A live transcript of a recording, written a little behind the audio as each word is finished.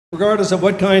Regardless of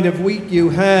what kind of week you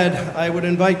had, I would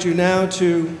invite you now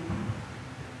to,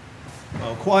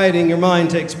 well, quieting your mind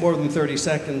takes more than 30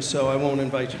 seconds, so I won't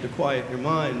invite you to quiet your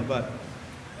mind, but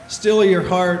still your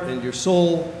heart and your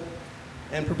soul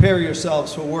and prepare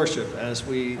yourselves for worship as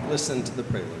we listen to the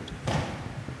prelude.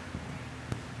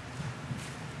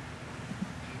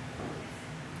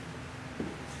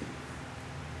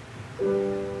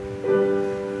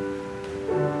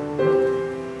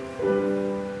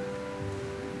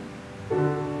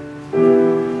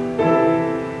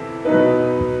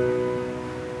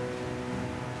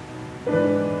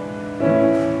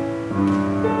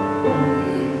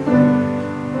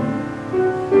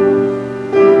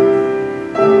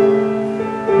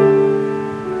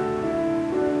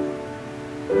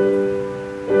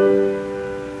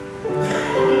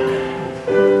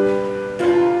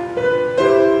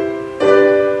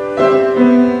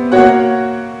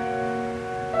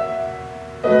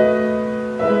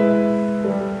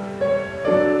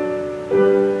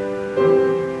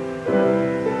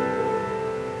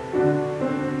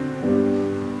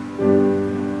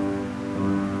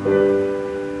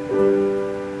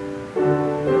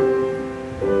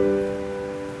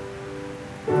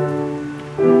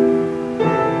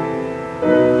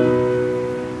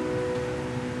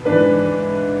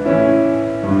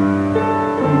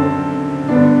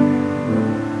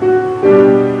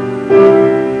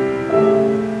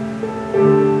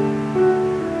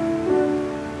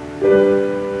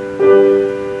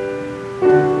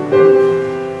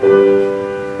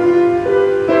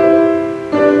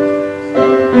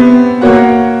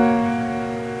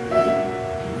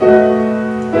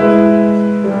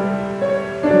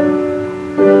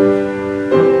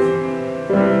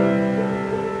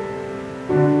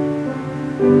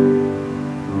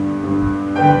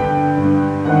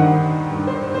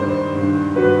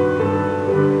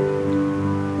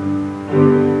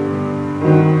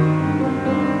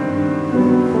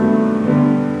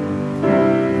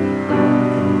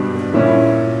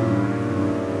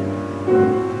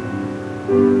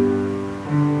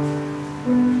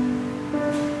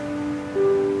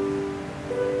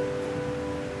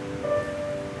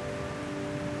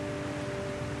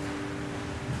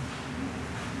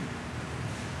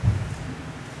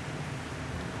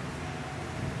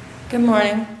 Good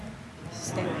morning.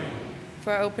 Stand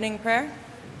for our opening prayer.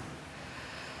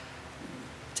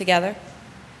 Together.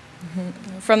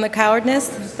 From the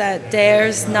cowardness that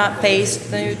dares not face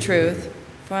the new truth,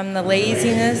 from the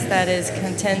laziness that is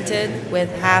contented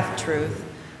with half-truth,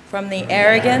 from the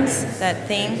arrogance that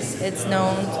thinks it's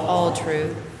known all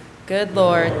truth, good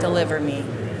Lord, deliver me.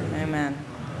 Amen.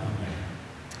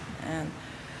 And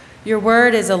your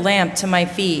word is a lamp to my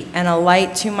feet and a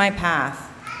light to my path.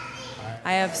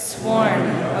 I have sworn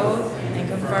an oath and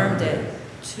confirmed it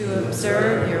to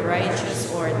observe your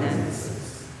righteous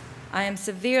ordinance. I am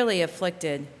severely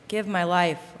afflicted. Give my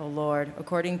life, O Lord,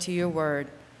 according to your word.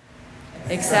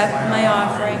 Accept my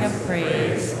offering of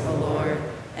praise, O Lord,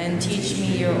 and teach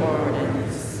me your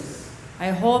ordinance. I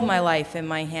hold my life in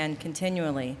my hand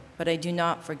continually, but I do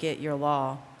not forget your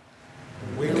law.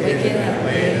 The wicked have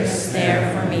laid a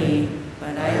snare for me,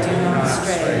 but I do not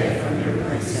stray from your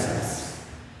precepts.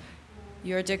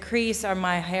 Your decrees are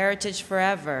my heritage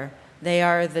forever. They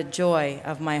are the joy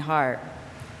of my heart.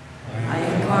 I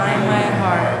incline my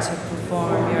heart to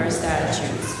perform your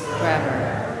statutes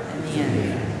forever in the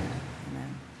end.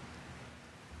 Amen.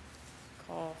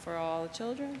 Call for all the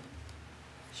children.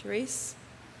 Charisse.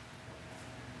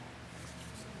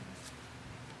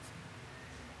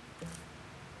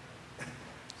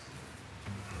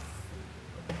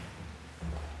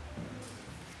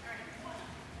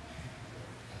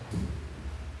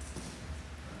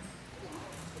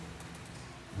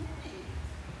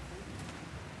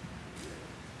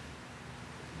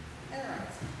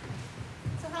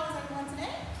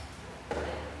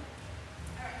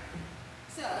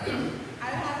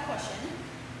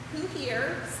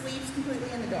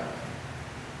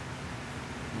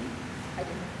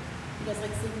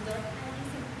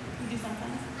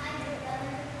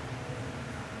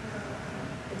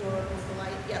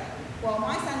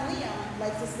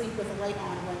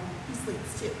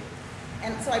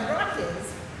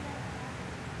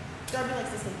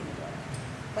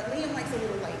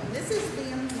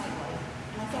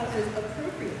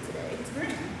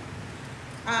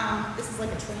 This is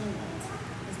like a train light,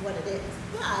 is what it is.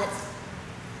 But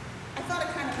I thought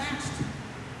it kind of matched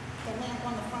the lamp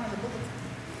on the front of the bulletin.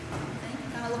 Okay?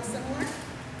 Kind of looks similar?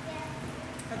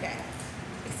 Yeah. Okay.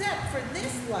 Except for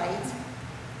this light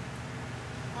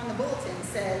on the bulletin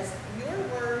says, your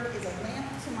word is a lamp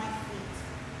to my feet.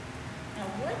 Now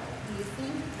what do you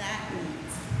think that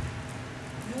means?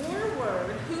 Your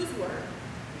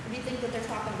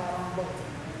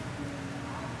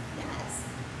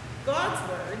God's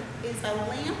word is a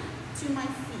lamp to my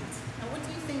feet. Now, what do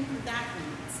you think that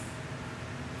means?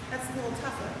 That's a little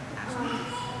tougher, actually. It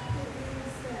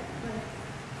means that, like,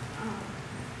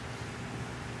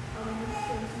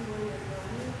 shows you where you're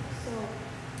going, so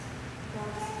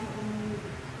God's telling you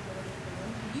where you're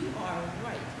going. You are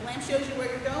right. The lamp shows you where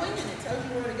you're going, and it tells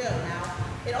you where to go. Now,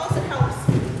 it also helps.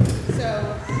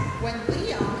 So, when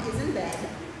Liam is in bed,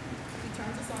 he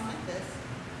turns us on like this,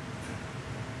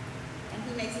 and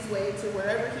he makes his way to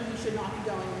wherever he should not be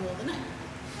going in the middle of the night.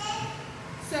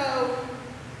 So,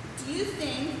 do you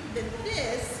think that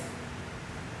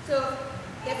so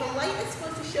if a light is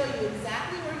supposed to show you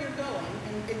exactly where you're going,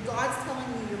 and if God's telling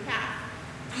you your path,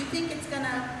 do you think it's going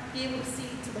to be able to see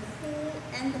to the whole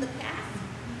end of the path?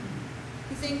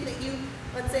 You think that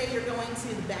let's say you're going to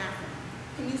the bathroom.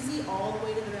 Can you see all the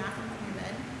way to the bathroom from your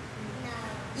bed?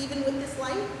 No. Even with this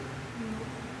light?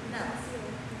 No.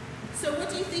 So what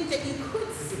do you think that you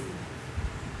could see?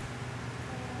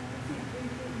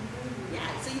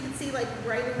 Yeah, so you can see like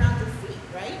right around your feet,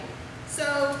 right?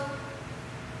 So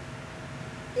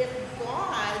if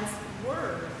God's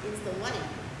word is the light,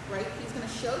 right, he's going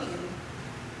to show you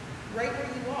right where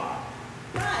you are.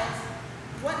 But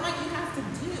what might you have to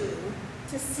do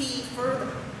to see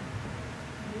further?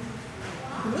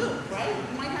 Move, right?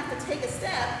 You might have to take a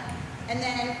step, and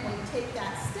then when you take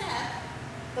that step,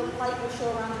 the light will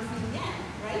show around your feet again,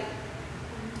 right?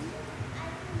 I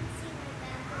can see my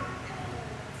bathroom.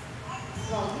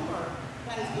 Well,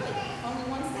 that is good. Only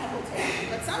one step will take you.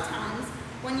 But sometimes,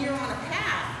 when you're on a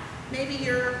path, maybe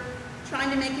you're trying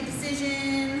to make a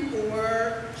decision,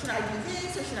 or should I do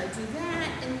this, or should I do that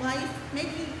in life?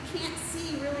 Maybe you can't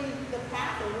see really the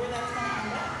path or where that's going to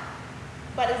end up.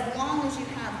 But as long as you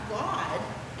have God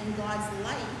and God's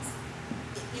light,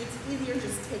 it's easier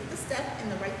just take the step in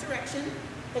the right direction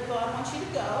that God wants you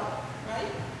to go,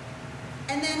 right?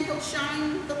 And then he'll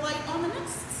shine the light on the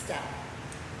next step,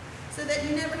 so that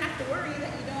you never have to worry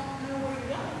that you don't know where you're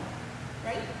going,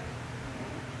 right?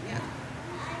 Yeah.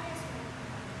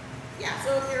 Yeah,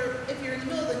 so if you're in the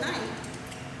middle of the night,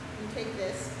 you take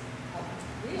this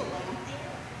real lamp.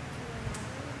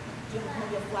 Do you have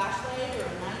maybe a flashlight or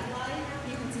a night light?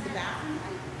 You can see the bathroom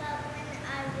light. But when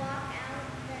I walk out,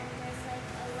 then there's like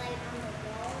a light on the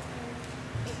wall, and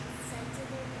it's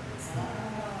sensitive and it's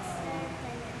there,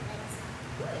 then it lights up.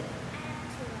 Good. I have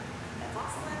two of them. That's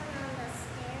awesome. One on the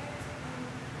stairs and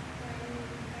one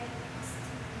right next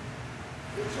to me.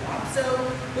 Good job. So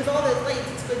with all those lights,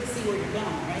 it's good to see where you're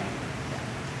going, right?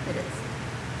 Yeah, it is.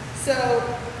 So,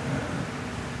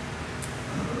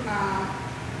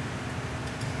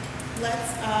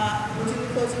 let's do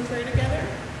the closing prayer together.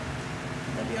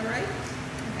 That'd be all right?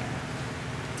 Okay.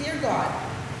 Dear God,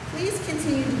 please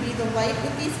continue to be the light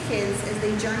with these kids as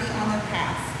they journey on their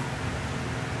path.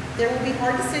 There will be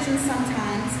hard decisions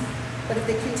sometimes, but if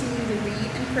they continue to read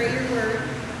and pray your word,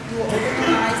 you will open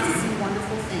their eyes to see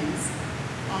wonderful things.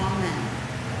 Amen.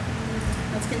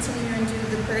 Let's continue and do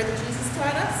the prayer that Jesus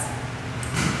taught us.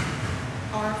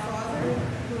 Our Father,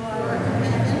 who art in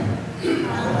heaven,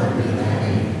 hallowed be thy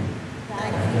name. Thy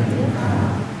kingdom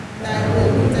come, thy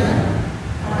will be done,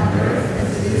 on earth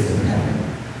as it is in heaven.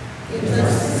 Give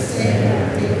us this day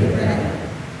our daily bread,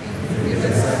 and forgive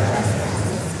us our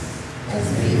trespasses, as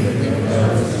we forgive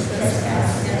those who trespass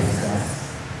against us.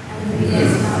 And lead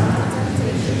us not into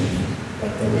temptation,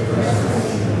 but deliver us from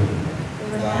evil.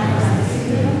 For thine is the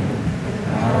kingdom, the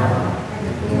power, and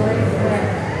the glory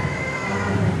forever.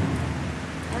 Amen.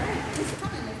 All right, please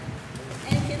come in.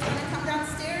 If any kids want to come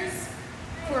downstairs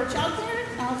for childcare,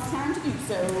 now it's time to do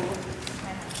so.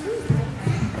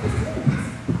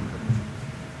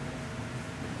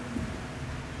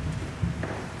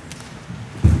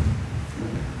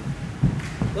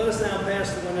 Let us now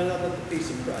pass to one another the peace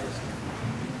of Christ.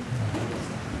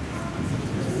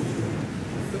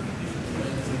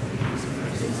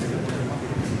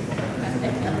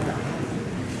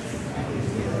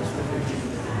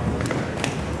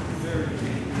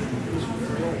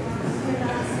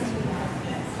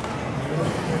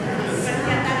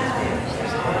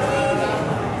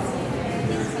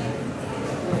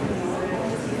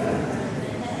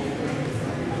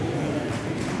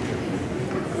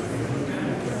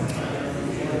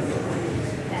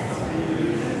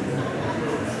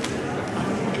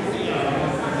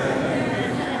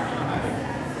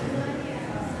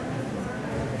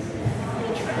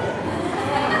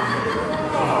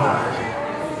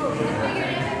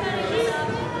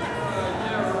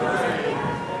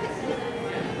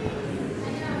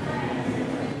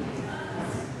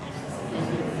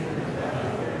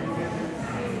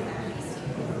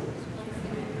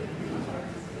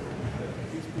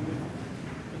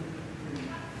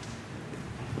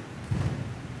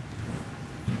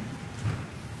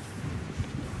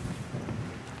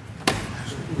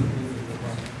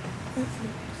 The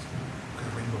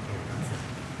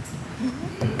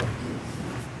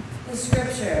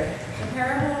scripture, the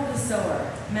parable of the sower,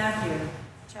 Matthew,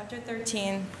 chapter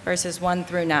 13, verses 1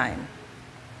 through 9.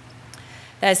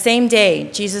 That same day,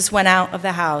 Jesus went out of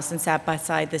the house and sat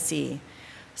beside the sea.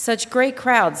 Such great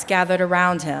crowds gathered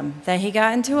around him that he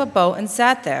got into a boat and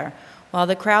sat there, while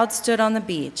the crowd stood on the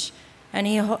beach. And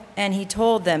he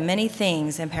told them many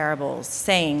things in parables,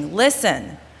 saying,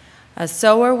 "Listen, a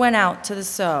sower went out to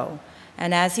sow,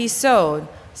 and as he sowed,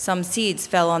 some seeds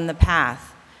fell on the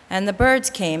path, and the birds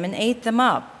came and ate them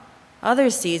up. Other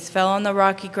seeds fell on the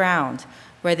rocky ground,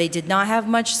 where they did not have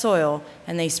much soil,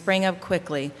 and they sprang up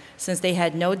quickly, since they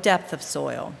had no depth of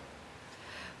soil.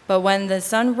 But when the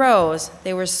sun rose,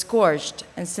 they were scorched,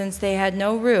 and since they had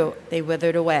no root, they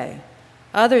withered away.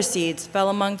 Other seeds fell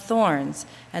among thorns,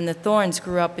 and the thorns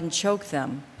grew up and choked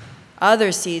them.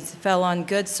 Other seeds fell on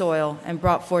good soil and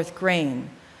brought forth grain,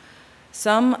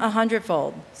 some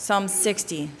 100-fold, some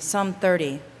 60, some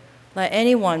 30. Let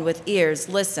anyone with ears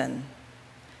listen."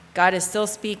 God is still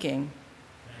speaking.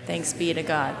 Thanks be to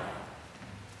God.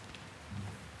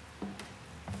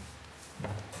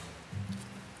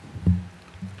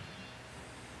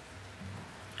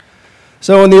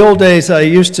 So in the old days, I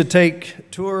used to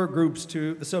take tour groups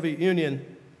to the Soviet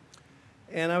Union,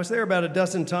 and I was there about a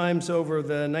dozen times over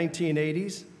the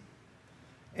 1980s.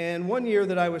 And one year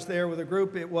that I was there with a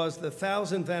group, it was the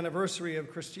 1000th anniversary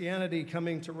of Christianity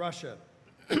coming to Russia.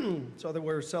 So there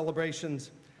were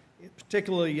celebrations,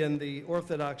 particularly in the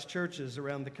Orthodox churches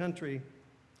around the country.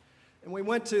 And we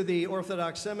went to the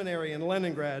Orthodox Seminary in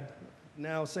Leningrad,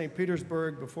 now St.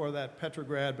 Petersburg, before that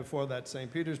Petrograd, before that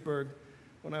St. Petersburg.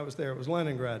 When I was there, it was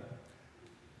Leningrad.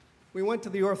 We went to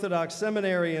the Orthodox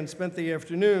Seminary and spent the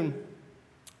afternoon.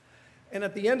 And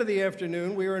at the end of the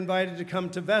afternoon, we were invited to come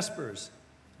to Vespers.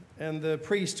 And the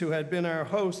priest who had been our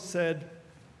host said,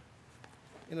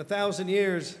 "In 1,000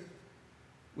 years,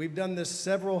 we've done this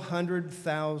several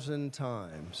 100,000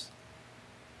 times."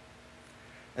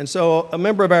 And so a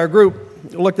member of our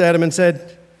group looked at him and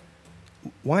said,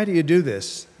 "Why do you do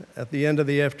this at the end of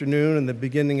the afternoon and the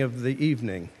beginning of the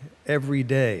evening, every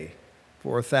day,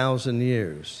 for 1,000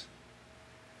 years?"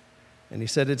 And he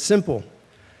said, "It's simple.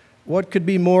 What could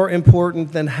be more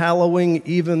important than hallowing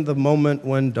even the moment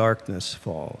when darkness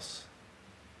falls?"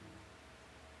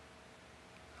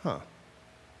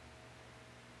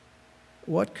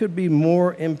 What could be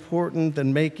more important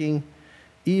than making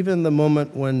even the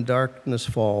moment when darkness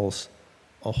falls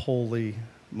a holy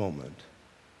moment?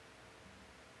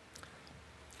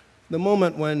 The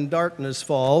moment when darkness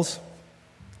falls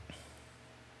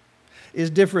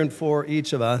is different for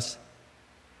each of us.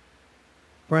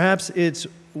 Perhaps it's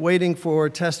waiting for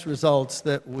test results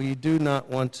that we do not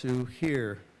want to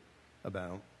hear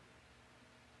about.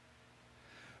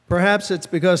 Perhaps it's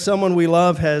because someone we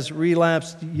love has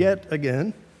relapsed yet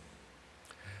again.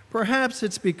 Perhaps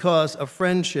it's because a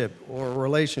friendship or a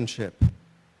relationship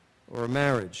or a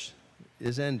marriage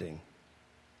is ending.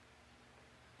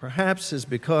 Perhaps it's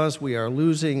because we are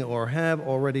losing or have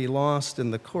already lost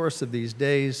in the course of these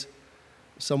days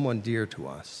someone dear to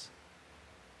us.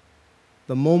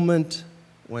 The moment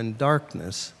when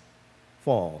darkness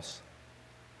falls.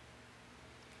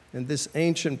 And this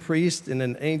ancient priest in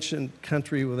an ancient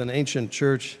country with an ancient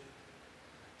church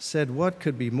said, what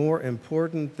could be more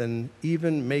important than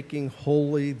even making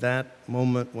holy that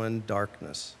moment when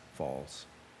darkness falls?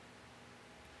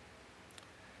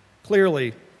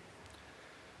 Clearly,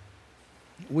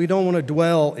 we don't want to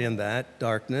dwell in that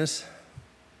darkness.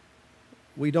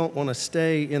 We don't want to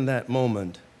stay in that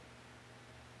moment.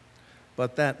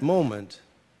 But that moment,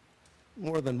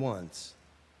 more than once,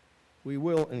 we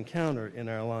will encounter in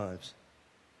our lives.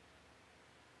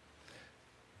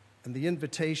 And the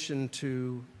invitation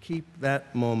to keep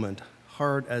that moment,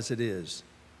 hard as it is,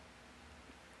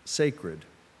 sacred,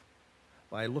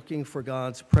 by looking for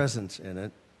God's presence in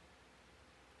it,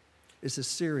 is a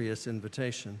serious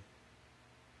invitation.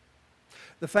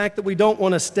 The fact that we don't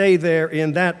want to stay there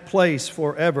in that place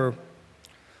forever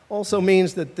also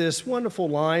means that this wonderful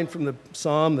line from the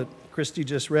psalm that Christy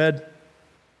just read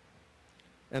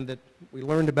and that we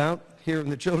learned about here in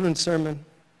the children's sermon,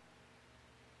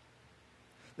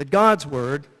 that God's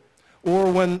word,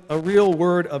 or when a real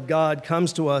word of God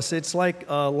comes to us, it's like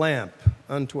a lamp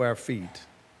unto our feet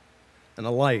and a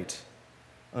light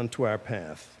unto our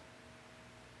path.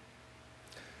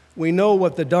 We know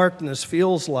what the darkness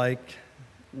feels like,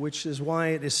 which is why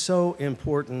it is so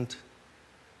important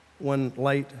when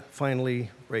light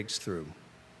finally breaks through.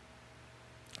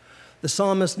 The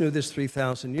psalmist knew this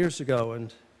 3,000 years ago,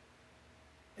 and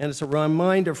it's a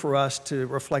reminder for us to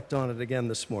reflect on it again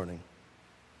this morning.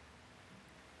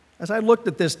 As I looked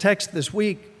at this text this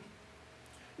week,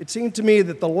 it seemed to me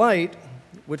that the light,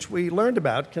 which we learned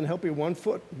about, can help you one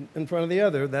foot in front of the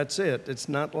other. That's it. It's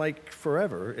not like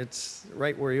forever. It's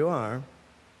right where you are.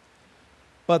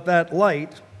 But that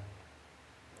light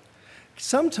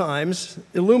sometimes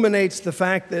illuminates the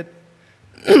fact that,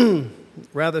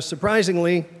 rather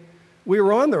surprisingly, we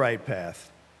were on the right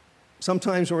path.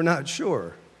 Sometimes we're not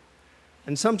sure.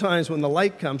 And sometimes when the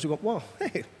light comes, we go, well,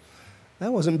 hey,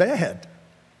 that wasn't bad.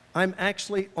 I'm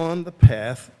actually on the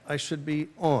path I should be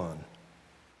on.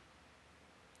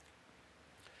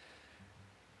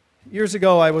 Years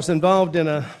ago, I was involved in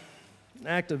an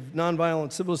act of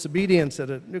nonviolent civil disobedience at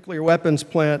a nuclear weapons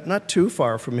plant not too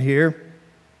far from here.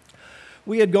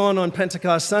 We had gone on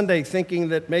Pentecost Sunday thinking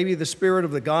that maybe the spirit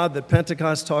of the God that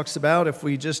Pentecost talks about, if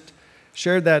we just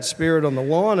shared that spirit on the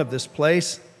lawn of this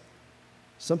place,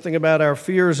 something about our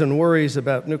fears and worries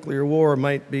about nuclear war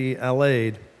might be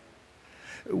allayed.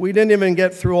 We didn't even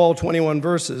get through all 21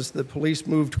 verses. The police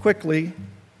moved quickly.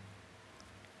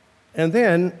 And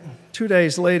then, 2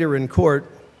 days later in court,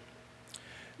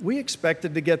 we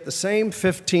expected to get the same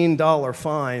 $15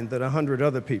 fine that 100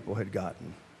 other people had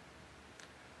gotten.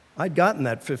 I'd gotten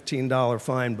that $15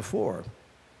 fine before.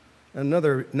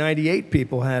 Another 98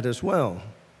 people had as well.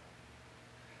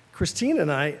 Christine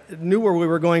and I knew where we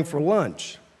were going for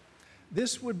lunch.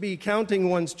 This would be counting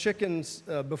one's chickens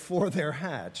before they're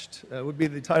hatched, would be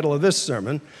the title of this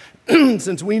sermon,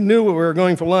 since we knew where we were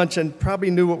going for lunch and probably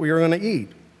knew what we were going to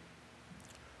eat.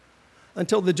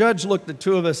 Until the judge looked at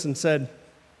two of us and said,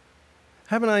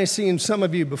 "Haven't I seen some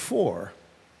of you before?"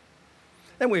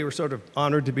 And we were sort of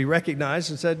honored to be recognized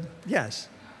and said, "Yes."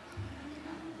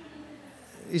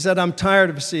 He said, "I'm tired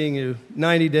of seeing you,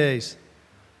 90 days.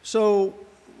 So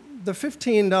the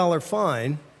 $15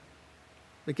 fine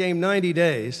became 90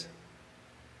 days,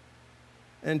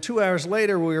 and 2 hours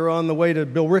later we were on the way to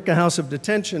Billerica House of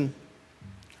Detention.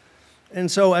 And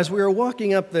so as we were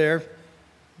walking up there,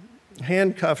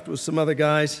 handcuffed with some other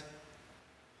guys,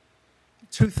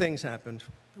 two things happened.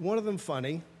 One of them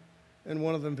funny, and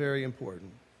one of them very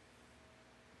important.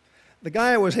 The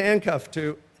guy I was handcuffed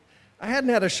to, I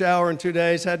hadn't had a shower in 2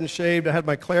 days, hadn't shaved, I had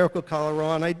my clerical collar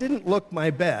on. I didn't look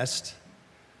my best.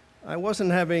 I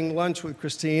wasn't having lunch with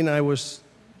Christine. I was,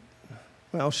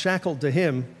 shackled to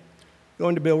him,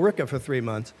 going to Billerica for 3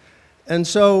 months. And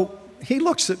so he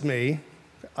looks at me,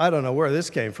 I don't know where this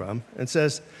came from, and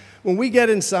says, "When we get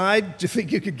inside, do you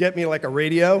think you could get me like a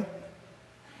radio?"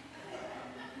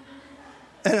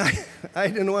 And I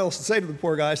didn't know what else to say to the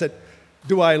poor guy. I said,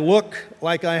 "Do I look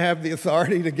like I have the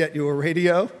authority to get you a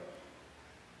radio?"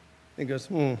 He goes,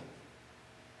 "How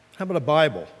about a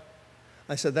Bible?"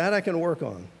 I said, "That I can work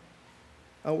on.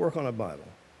 I'll work on a Bible."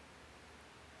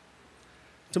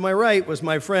 To my right was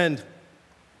my friend,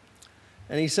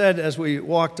 and he said as we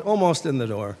walked almost in the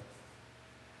door,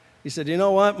 he said, "You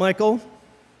know what, Michael?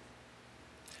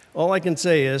 All I can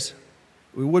say is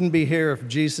we wouldn't be here if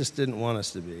Jesus didn't want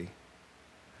us to be."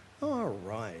 All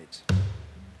right.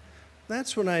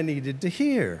 That's what I needed to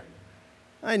hear.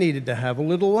 I needed to have a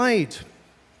little light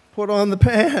put on the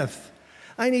path.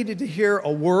 I needed to hear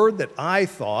a word that I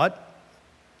thought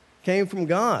came from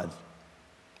God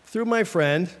through my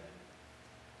friend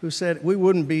who said we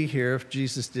wouldn't be here if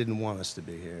Jesus didn't want us to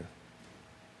be here.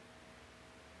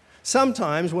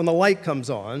 Sometimes when the light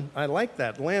comes on, I like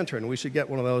that lantern. We should get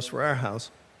one of those for our house.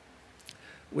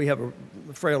 We have a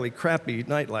fairly crappy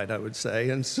nightlight, I would say,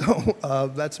 and so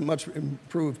that's much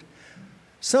improved.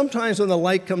 Sometimes when the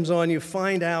light comes on, you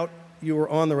find out you are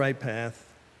on the right path,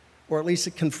 or at least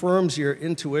it confirms your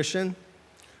intuition,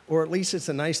 or at least it's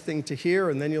a nice thing to hear,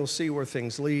 and then you'll see where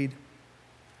things lead.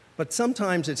 But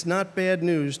sometimes it's not bad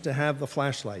news to have the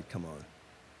flashlight come on.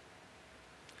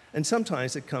 And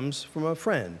sometimes it comes from a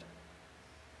friend.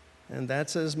 And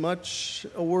that's as much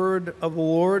a word of the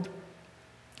Lord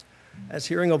as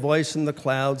hearing a voice in the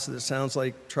clouds that sounds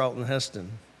like Charlton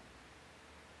Heston.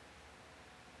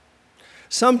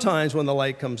 Sometimes when the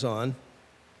light comes on,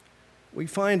 we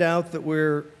find out that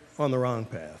we're on the wrong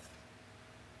path.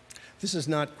 This is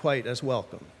not quite as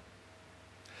welcome.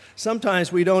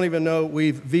 Sometimes we don't even know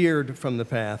we've veered from the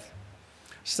path.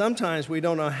 Sometimes we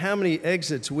don't know how many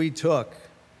exits we took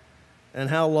and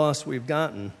how lost we've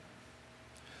gotten.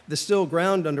 There's still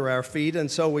ground under our feet,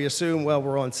 and so we assume, well,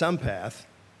 we're on some path.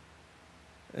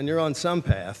 And you're on some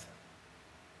path.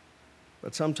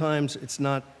 But sometimes it's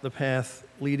not the path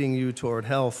leading you toward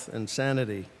health and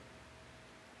sanity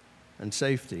and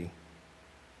safety.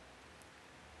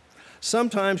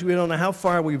 Sometimes we don't know how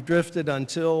far we've drifted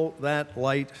until that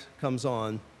light comes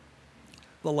on,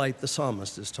 the light the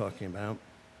psalmist is talking about.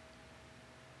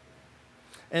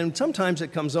 And sometimes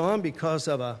it comes on because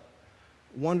of a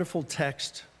wonderful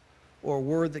text or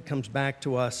word that comes back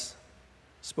to us,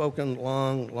 spoken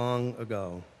long, long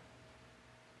ago.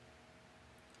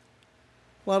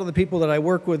 A lot of the people that I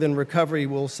work with in recovery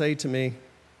will say to me,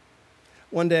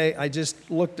 one day I just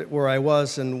looked at where I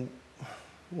was and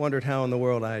wondered how in the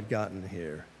world I had gotten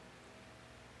here.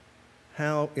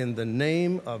 How in the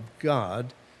name of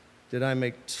God did I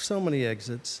make so many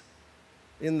exits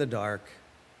in the dark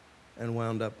and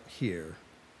wound up here?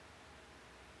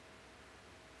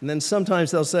 And then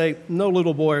sometimes they'll say, no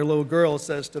little boy or little girl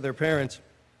says to their parents,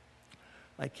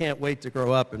 I can't wait to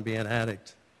grow up and be an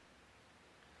addict.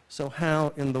 So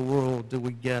how in the world do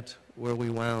we get where we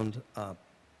wound up?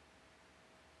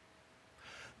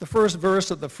 The first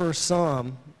verse of the first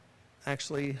psalm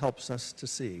actually helps us to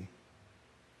see.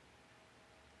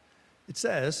 It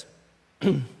says,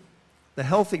 the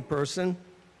healthy person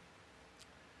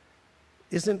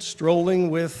isn't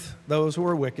strolling with those who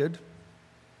are wicked,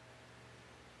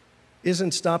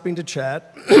 isn't stopping to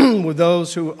chat with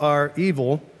those who are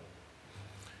evil,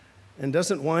 and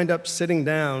doesn't wind up sitting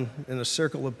down in a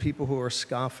circle of people who are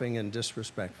scoffing and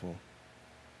disrespectful.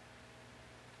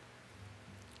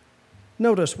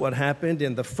 Notice what happened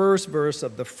in the first verse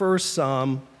of the first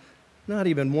psalm, not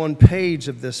even one page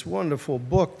of this wonderful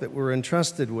book that we're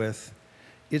entrusted with.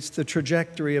 It's the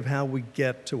trajectory of how we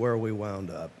get to where we wound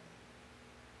up.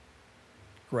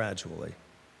 Gradually.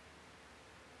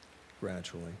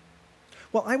 Gradually.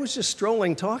 Well, I was just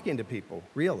strolling, talking to people,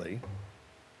 really.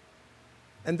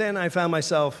 And then I found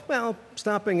myself,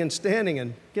 stopping and standing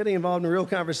and getting involved in a real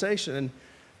conversation. And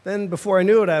then before I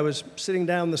knew it, I was sitting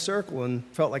down in the circle and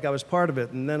felt like I was part of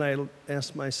it. And then I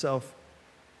asked myself,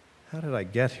 how did I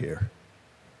get here?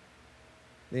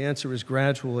 The answer is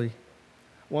gradually,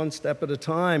 one step at a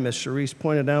time, as Charisse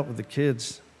pointed out with the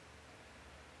kids.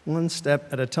 One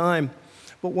step at a time.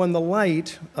 But when the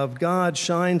light of God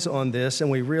shines on this and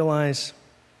we realize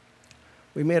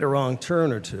we made a wrong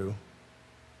turn or two,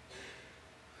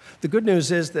 the good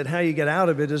news is that how you get out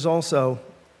of it is also,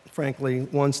 frankly,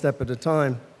 one step at a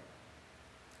time,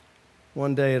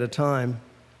 one day at a time.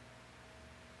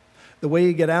 The way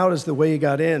you get out is the way you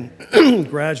got in,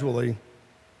 gradually.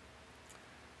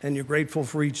 And you're grateful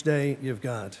for each day you've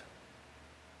got.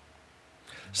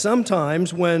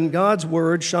 Sometimes when God's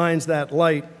word shines that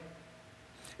light,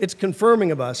 it's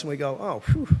confirming of us, and we go, oh,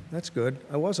 whew, that's good.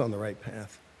 I was on the right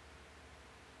path.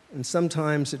 And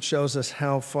sometimes it shows us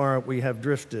how far we have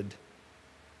drifted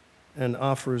and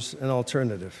offers an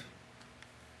alternative.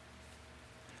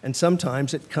 And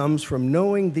sometimes it comes from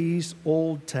knowing these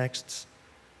old texts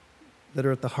that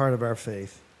are at the heart of our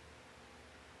faith.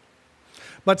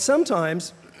 But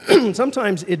sometimes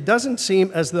it doesn't seem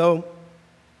as though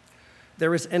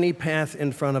there is any path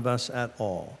in front of us at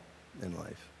all in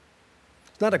life.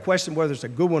 It's not a question whether it's a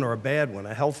good one or a bad one,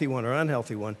 a healthy one or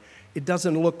unhealthy one. It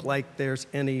doesn't look like there's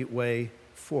any way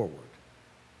forward.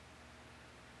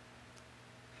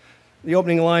 The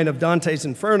opening line of Dante's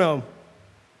Inferno,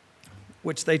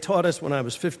 which they taught us when I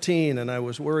was 15, and I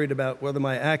was worried about whether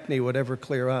my acne would ever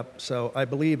clear up, so I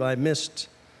believe I missed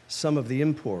some of the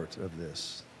import of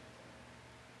this.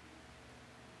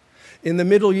 In the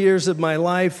middle years of my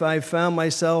life, I found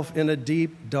myself in a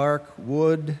deep, dark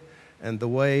wood, and the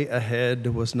way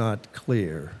ahead was not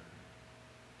clear.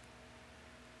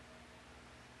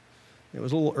 It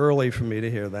was a little early for me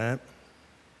to hear that.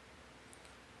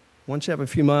 Once you have a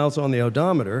few miles on the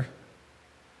odometer,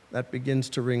 that begins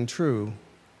to ring true.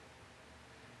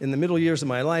 In the middle years of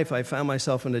my life, I found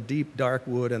myself in a deep, dark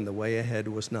wood, and the way ahead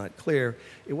was not clear.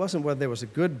 It wasn't whether there was a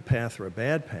good path or a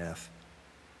bad path.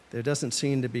 There doesn't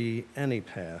seem to be any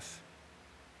path.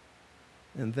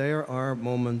 And there are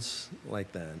moments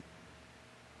like that.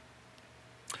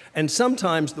 And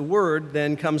sometimes the word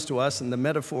then comes to us, and the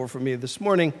metaphor for me this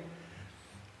morning,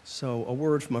 so a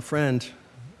word from a friend,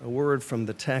 a word from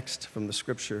the text, from the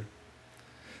scripture.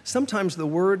 Sometimes the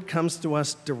word comes to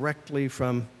us directly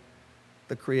from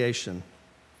the creation,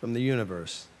 from the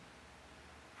universe,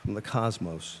 from the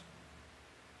cosmos.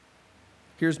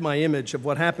 Here's my image of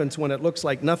what happens when it looks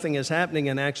like nothing is happening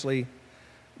and actually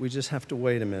we just have to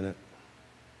wait a minute.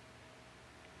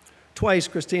 Twice,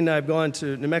 Christine and I have gone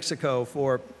to New Mexico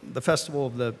for the Festival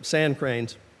of the Sand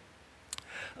Cranes.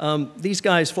 These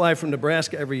guys fly from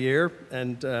Nebraska every year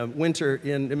and winter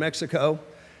in New Mexico,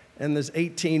 and there's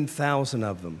 18,000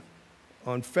 of them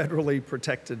on federally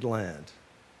protected land.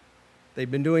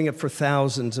 They've been doing it for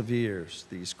thousands of years,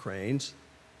 these cranes.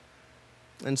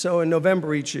 And so in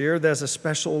November each year, there's a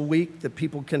special week that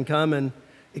people can come and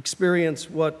experience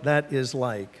what that is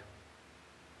like.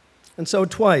 And so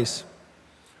twice,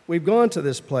 we've gone to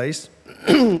this place,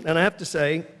 and I have to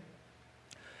say,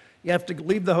 You have to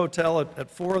leave the hotel at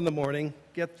 4 in the morning,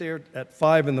 get there at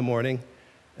 5 in the morning.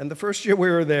 And the first year we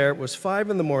were there, it was 5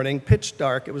 in the morning, pitch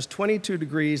dark, it was 22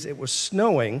 degrees, it was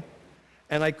snowing,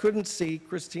 and I couldn't see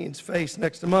Christine's face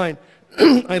next to mine.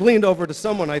 I leaned over to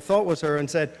someone I thought was her and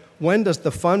said, "When does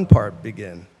the fun part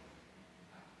begin?"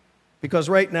 Because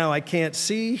right now I can't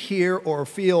see, hear, or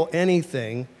feel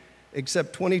anything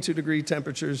except 22-degree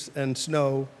temperatures and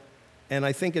snow, and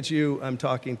I think it's you I'm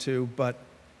talking to, but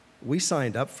we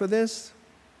signed up for this,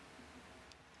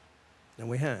 and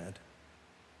we had.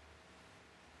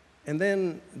 And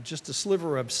then just a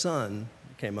sliver of sun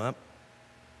came up,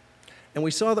 and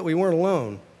we saw that we weren't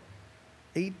alone.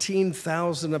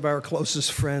 18,000 of our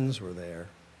closest friends were there.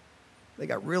 They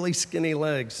got really skinny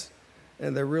legs,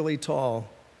 and they're really tall,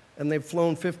 and they've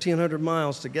flown 1,500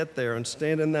 miles to get there and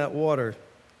stand in that water.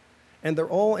 And they're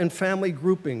all in family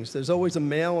groupings. There's always a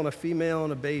male and a female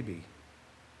and a baby.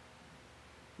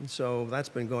 And so that's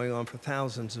been going on for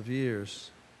thousands of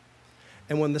years.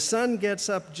 And when the sun gets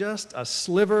up just a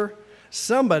sliver,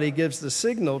 somebody gives the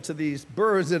signal to these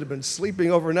birds that have been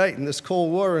sleeping overnight in this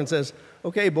cold water and says,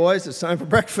 "Okay, boys, it's time for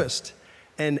breakfast."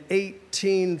 And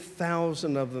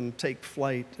 18,000 of them take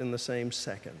flight in the same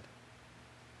second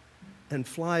and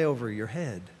fly over your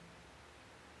head.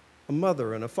 A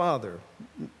mother and a father,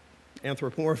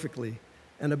 anthropomorphically,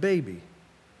 and a baby.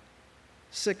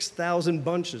 6,000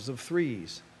 bunches of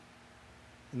threes.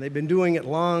 And they've been doing it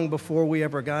long before we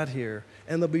ever got here.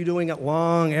 And they'll be doing it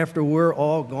long after we're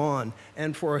all gone.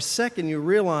 And for a second, you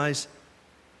realize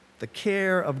the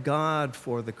care of God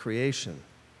for the creation.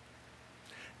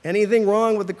 Anything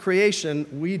wrong with the creation,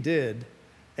 we did.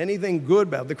 Anything good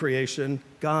about the creation,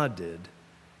 God did.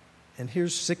 And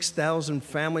here's 6,000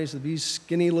 families of these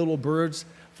skinny little birds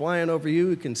flying over you.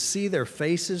 You can see their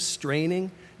faces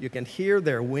straining. You can hear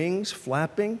their wings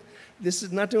flapping. This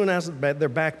is not doing it out of their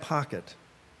back pocket.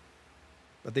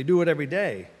 But they do it every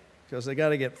day because they got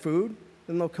to get food.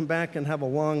 Then they'll come back and have a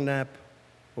long nap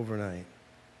overnight.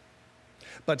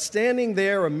 But standing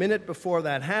there a minute before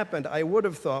that happened, I would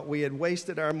have thought we had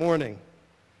wasted our morning.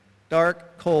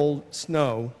 Dark, cold,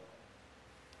 snow,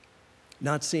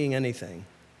 not seeing anything.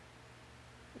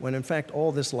 When in fact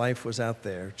all this life was out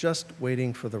there, just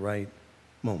waiting for the right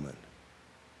moment.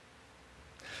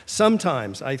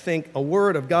 Sometimes I think a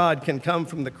word of God can come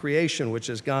from the creation, which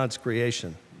is God's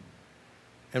creation,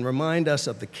 and remind us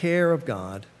of the care of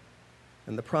God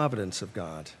and the providence of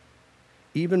God,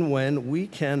 even when we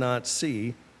cannot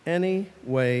see any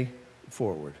way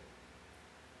forward.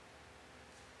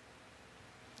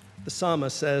 The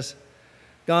psalmist says,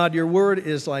 "God, your word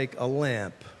is like a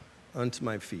lamp unto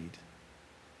my feet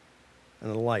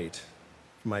and a light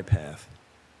for my path."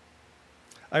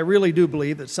 I really do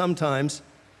believe that sometimes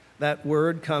that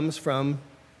word comes from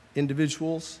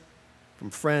individuals,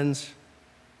 from friends,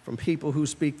 from people who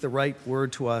speak the right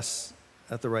word to us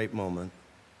at the right moment.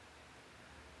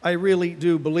 I really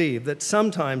do believe that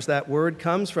sometimes that word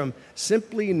comes from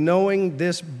simply knowing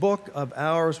this book of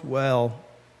ours well.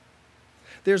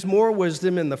 There's more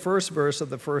wisdom in the first verse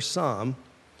of the first psalm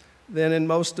than in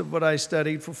most of what I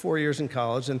studied for 4 years in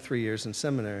college and 3 years in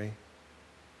seminary.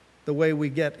 The way we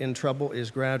get in trouble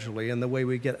is gradually, and the way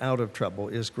we get out of trouble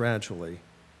is gradually.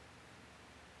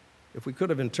 If we could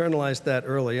have internalized that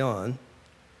early on,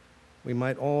 we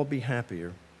might all be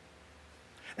happier.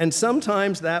 And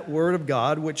sometimes that word of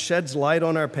God, which sheds light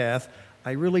on our path,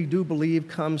 I really do believe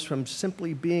comes from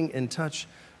simply being in touch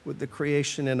with the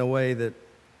creation in a way that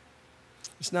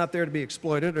it's not there to be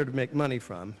exploited or to make money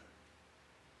from.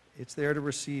 It's there to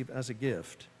receive as a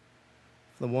gift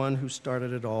from the one who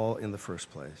started it all in the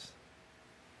first place.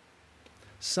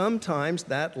 Sometimes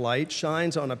that light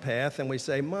shines on a path and we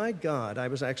say, "My God, I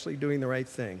was actually doing the right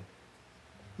thing.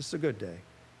 This is a good day."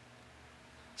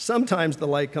 Sometimes the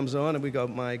light comes on and we go,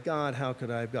 "My God, how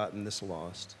could I have gotten this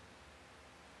lost?"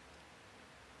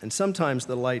 And sometimes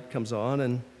the light comes on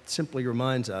and simply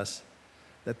reminds us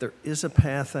that there is a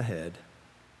path ahead,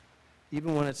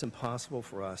 even when it's impossible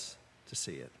for us to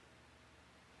see it.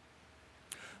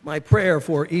 My prayer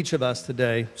for each of us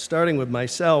today, starting with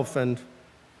myself and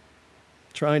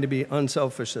trying to be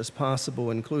unselfish as possible,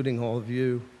 including all of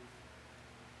you,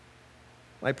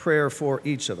 my prayer for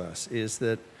each of us is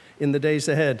that in the days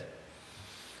ahead,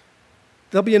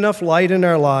 there'll be enough light in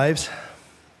our lives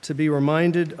to be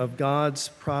reminded of God's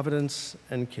providence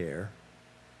and care,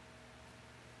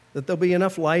 that there'll be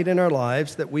enough light in our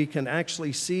lives that we can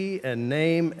actually see and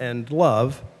name and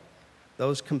love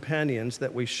those companions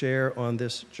that we share on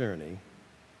this journey.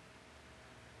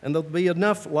 And there'll be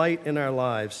enough light in our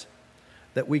lives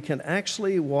that we can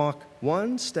actually walk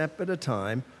one step at a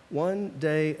time, one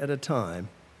day at a time,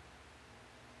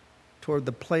 toward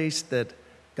the place that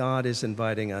God is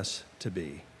inviting us to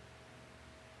be.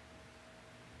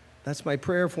 That's my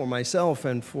prayer for myself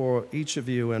and for each of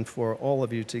you and for all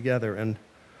of you together. And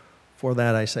for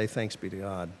that I say thanks be to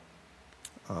God.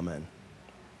 Amen.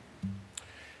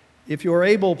 If you are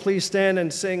able, please stand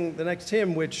and sing the next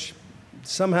hymn, which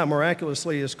somehow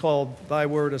miraculously is called "Thy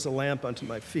Word is a Lamp unto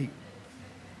My Feet."